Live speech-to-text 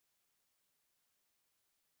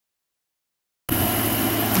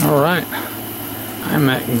Alright, I'm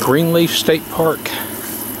at Greenleaf State Park.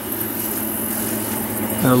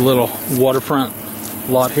 A little waterfront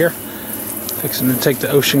lot here. Fixing to take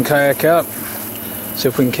the ocean kayak out, see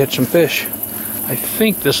if we can catch some fish. I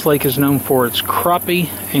think this lake is known for its crappie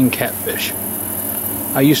and catfish.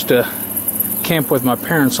 I used to camp with my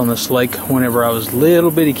parents on this lake whenever I was a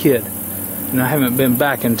little bitty kid, and I haven't been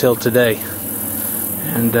back until today.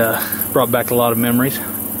 And brought back a lot of memories,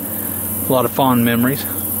 a lot of fond memories.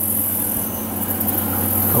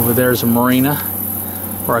 Over there's a marina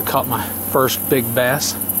where I caught my first big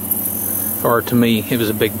bass, or to me it was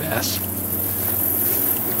a big bass.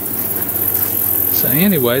 So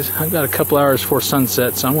anyways, I've got a couple hours before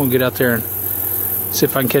sunset, so I'm going to get out there and see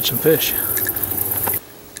if I can catch some fish.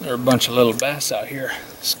 There are a bunch of little bass out here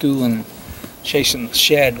schooling, chasing the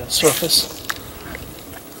shad surface.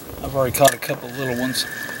 I've already caught a couple of little ones,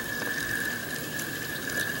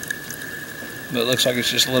 but it looks like it's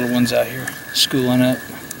just little ones out here schooling up.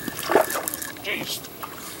 Jeez.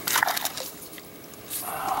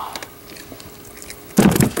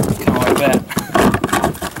 Kind of like that.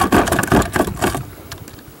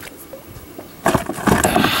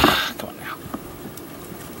 Come on now.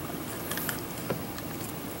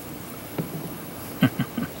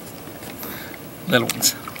 Little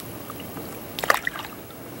ones.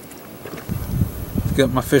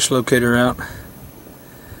 Got my fish locator out.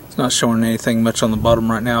 It's not showing anything much on the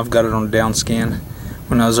bottom right now. I've got it on down scan.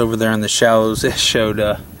 When I was over there in the shallows, it showed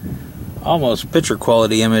almost picture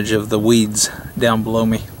quality image of the weeds down below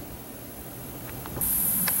me.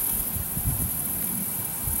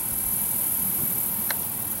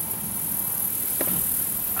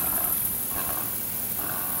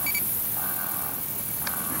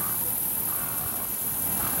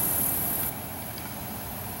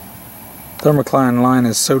 Thermocline line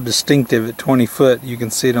is so distinctive at 20 foot, you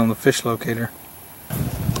can see it on the fish locator.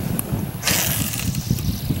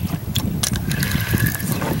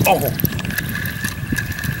 Oh!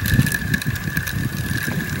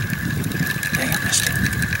 Dang, I missed it.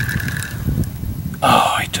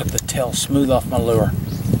 Oh, I took the tail smooth off my lure.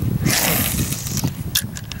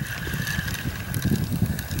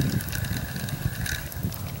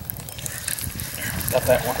 Got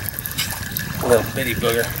that one. A little bitty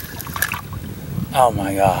booger. Oh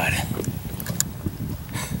my God.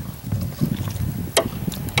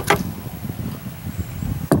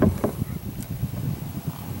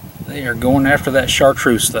 They are going after that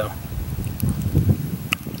chartreuse though.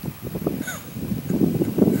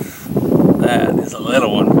 That is a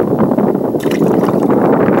little one.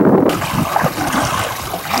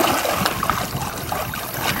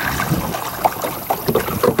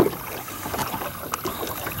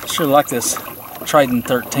 Sure like this Trident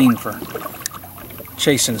 13 for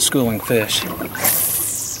chasing schooling fish.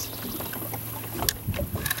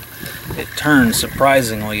 It turns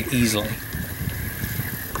surprisingly easily,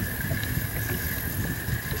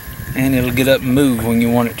 and it'll get up and move when you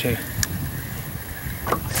want it to.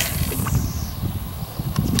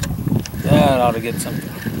 That ought to get something.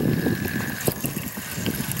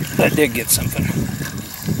 That did get something.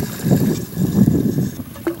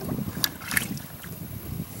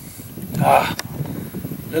 Ah,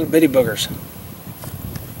 little bitty boogers.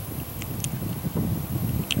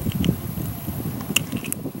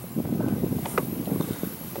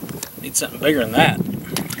 Need something bigger than that.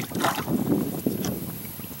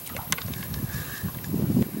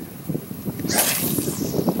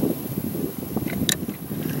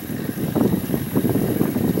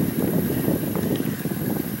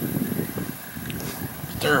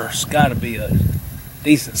 There's got to be a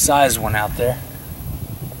decent sized one out there.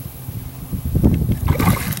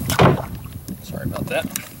 Sorry about that.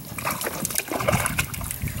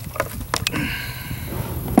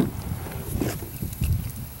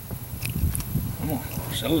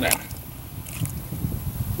 Settle down.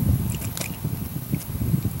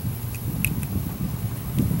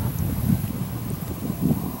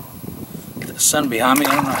 The sun behind me,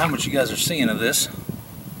 I don't know how much you guys are seeing of this.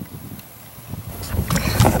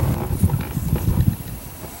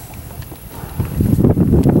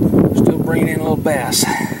 Still bringing in a little bass.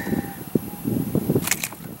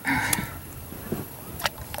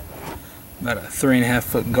 About a 3.5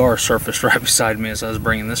 foot gar surfaced right beside me as I was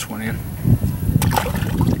bringing this one in.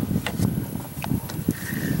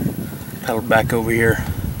 Paddled back over here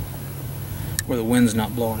where the wind's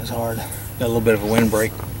not blowing as hard. Got a little bit of a wind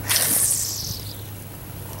break.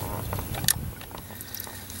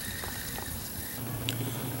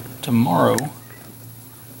 Tomorrow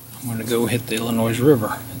I'm going to go hit the Illinois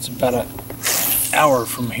River. It's about an hour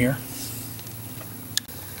from here.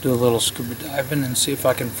 Do a little scuba diving and see if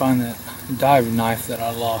I can find that dive knife that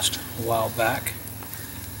I lost a while back.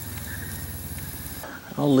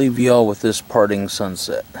 I'll leave y'all with this parting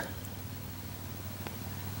sunset.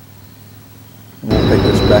 We'll pick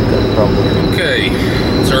this back up probably. Okay,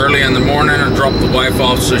 it's early in the morning. I dropped the wife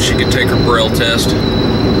off so she could take her Braille test.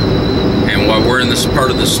 And while we're in this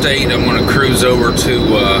part of the state, I'm going to cruise over to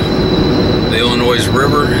the Illinois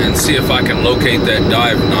River and see if I can locate that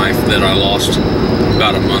dive knife that I lost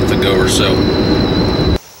about a month ago or so.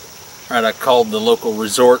 Alright, I called the local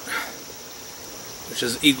resort, which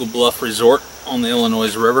is Eagle Bluff Resort on the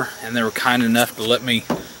Illinois River, and they were kind enough to let me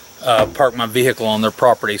park my vehicle on their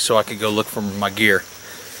property so I could go look for my gear.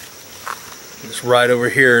 This right over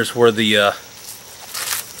here is where the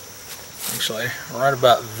actually right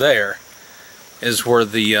about there is where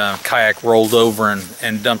the kayak rolled over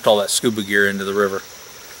and dumped all that scuba gear into the river.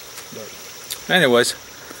 But anyways,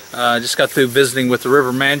 I just got through visiting with the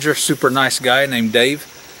river manager, super nice guy named Dave,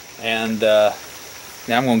 and now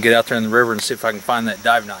I'm going to get out there in the river and see if I can find that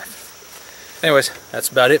dive knife. Anyways, that's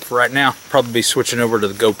about it for right now. Probably be switching over to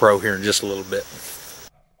the GoPro here in just a little bit.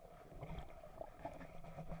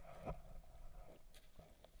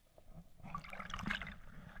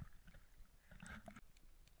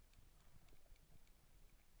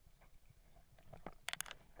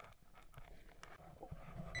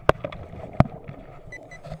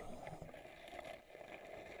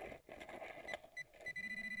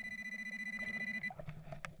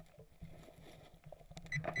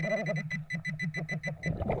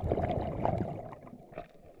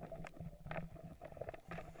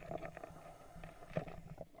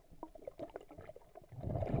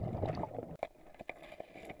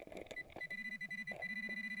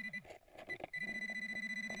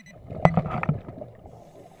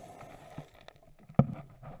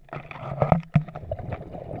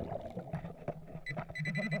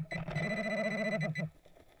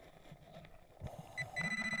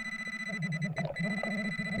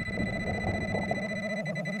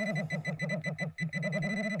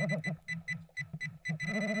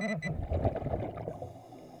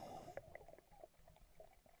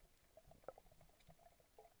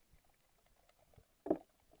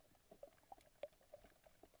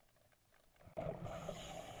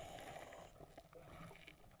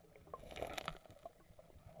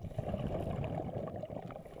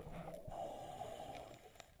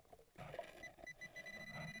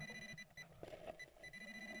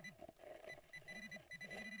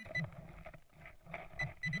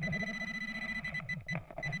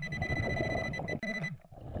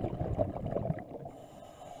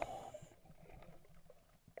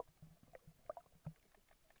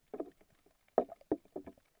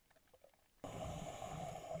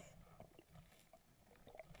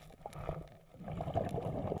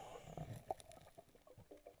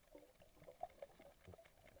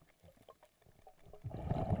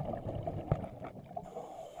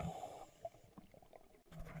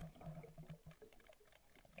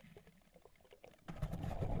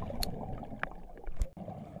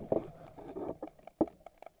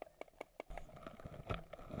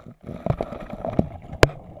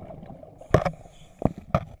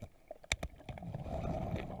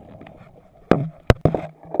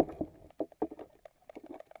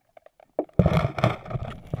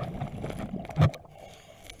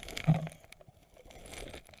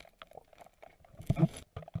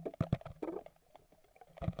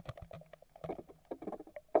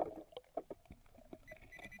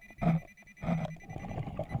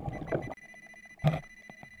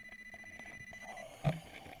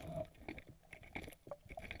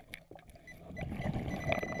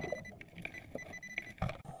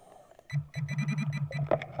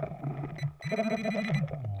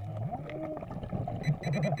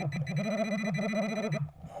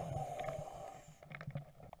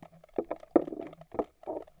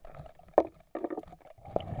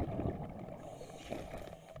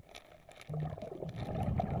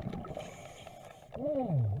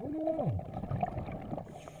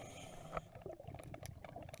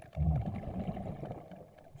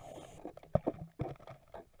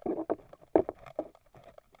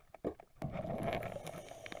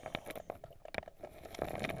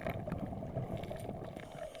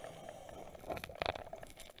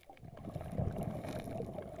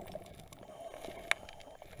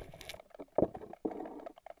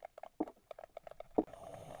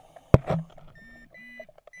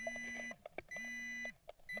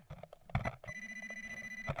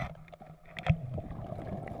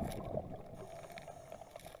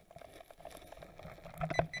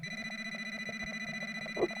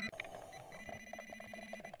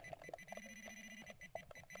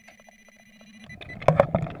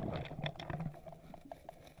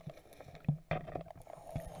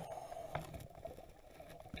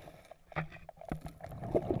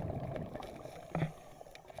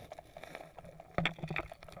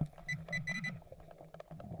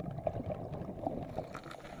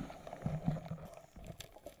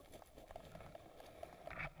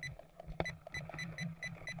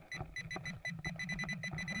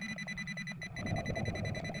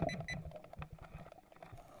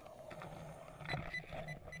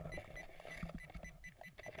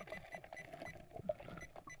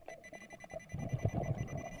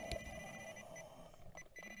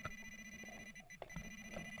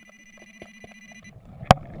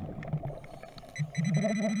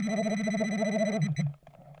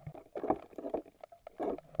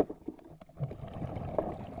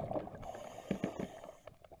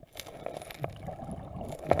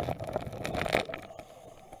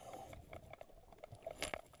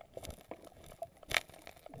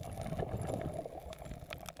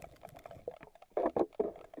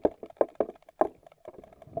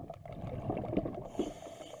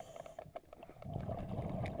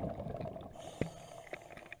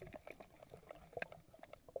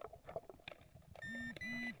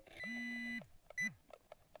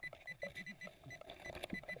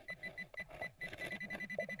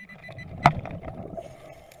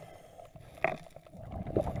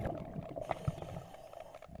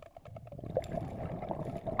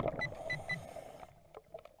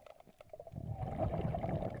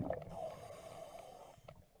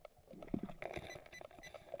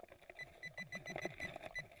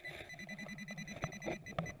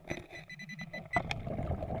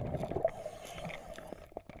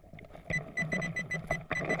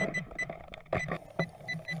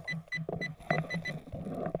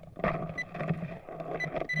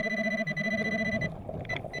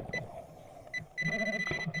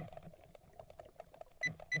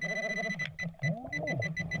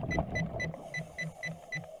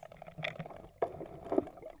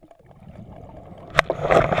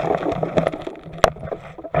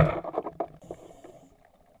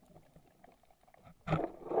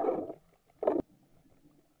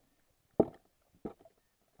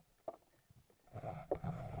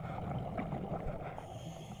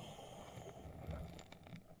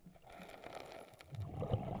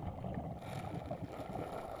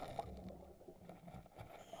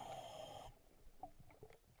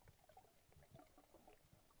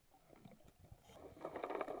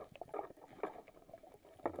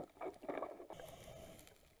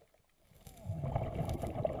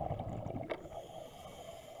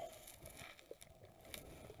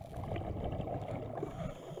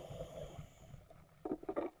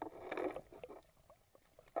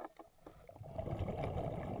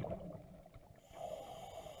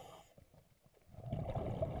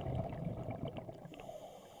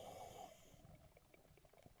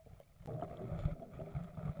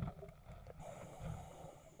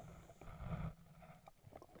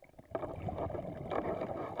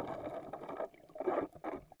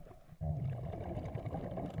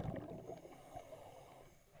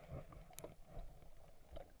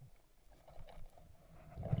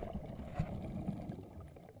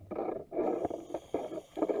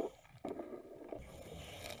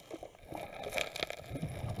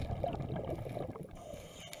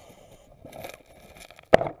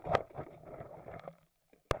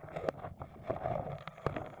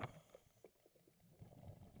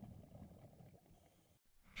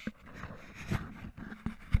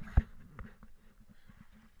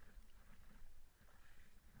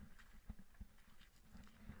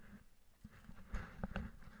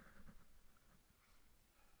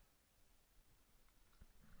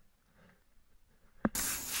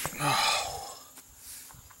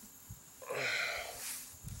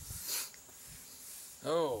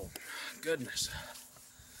 Oh, goodness.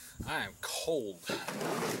 I am cold.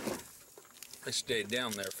 I stayed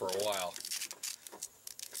down there for a while.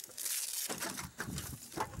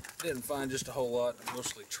 Didn't find just a whole lot,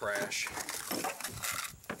 mostly trash.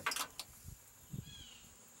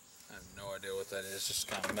 I have no idea what that is, just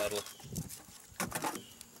kind of metal.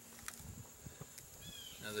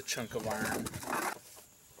 Another chunk of iron.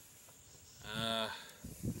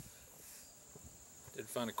 Did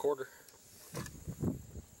find a quarter.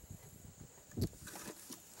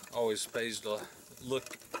 Always pays to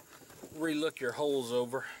re-look your holes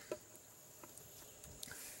over.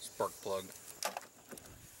 Spark plug.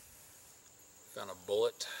 Found a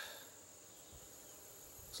bullet.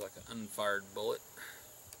 Looks like an unfired bullet.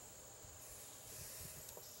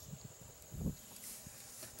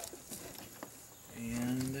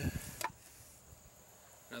 And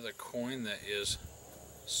another coin that is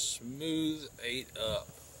smooth ate up.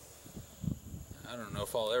 I don't know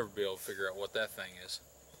if I'll ever be able to figure out what that thing is.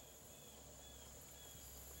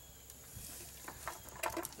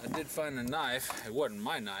 I did find a knife. It wasn't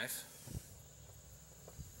my knife,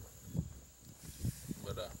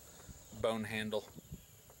 but a bone handle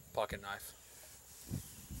pocket knife.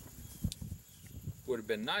 Would have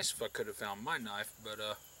been nice if I could have found my knife, but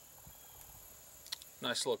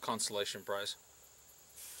nice little consolation prize.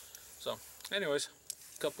 So anyways,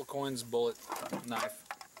 a couple of coins, bullet, knife,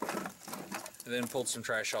 and then pulled some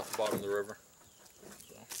trash off the bottom of the river.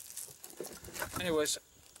 So anyways,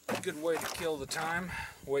 good way to kill the time,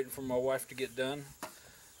 waiting for my wife to get done.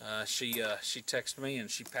 She texted me and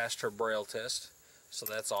she passed her Braille test. So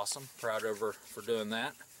that's awesome. Proud of her for doing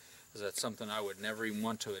that, because that's something I would never even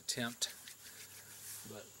want to attempt.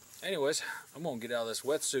 But anyways, I'm gonna get out of this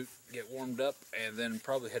wetsuit, get warmed up, and then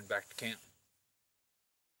probably head back to camp.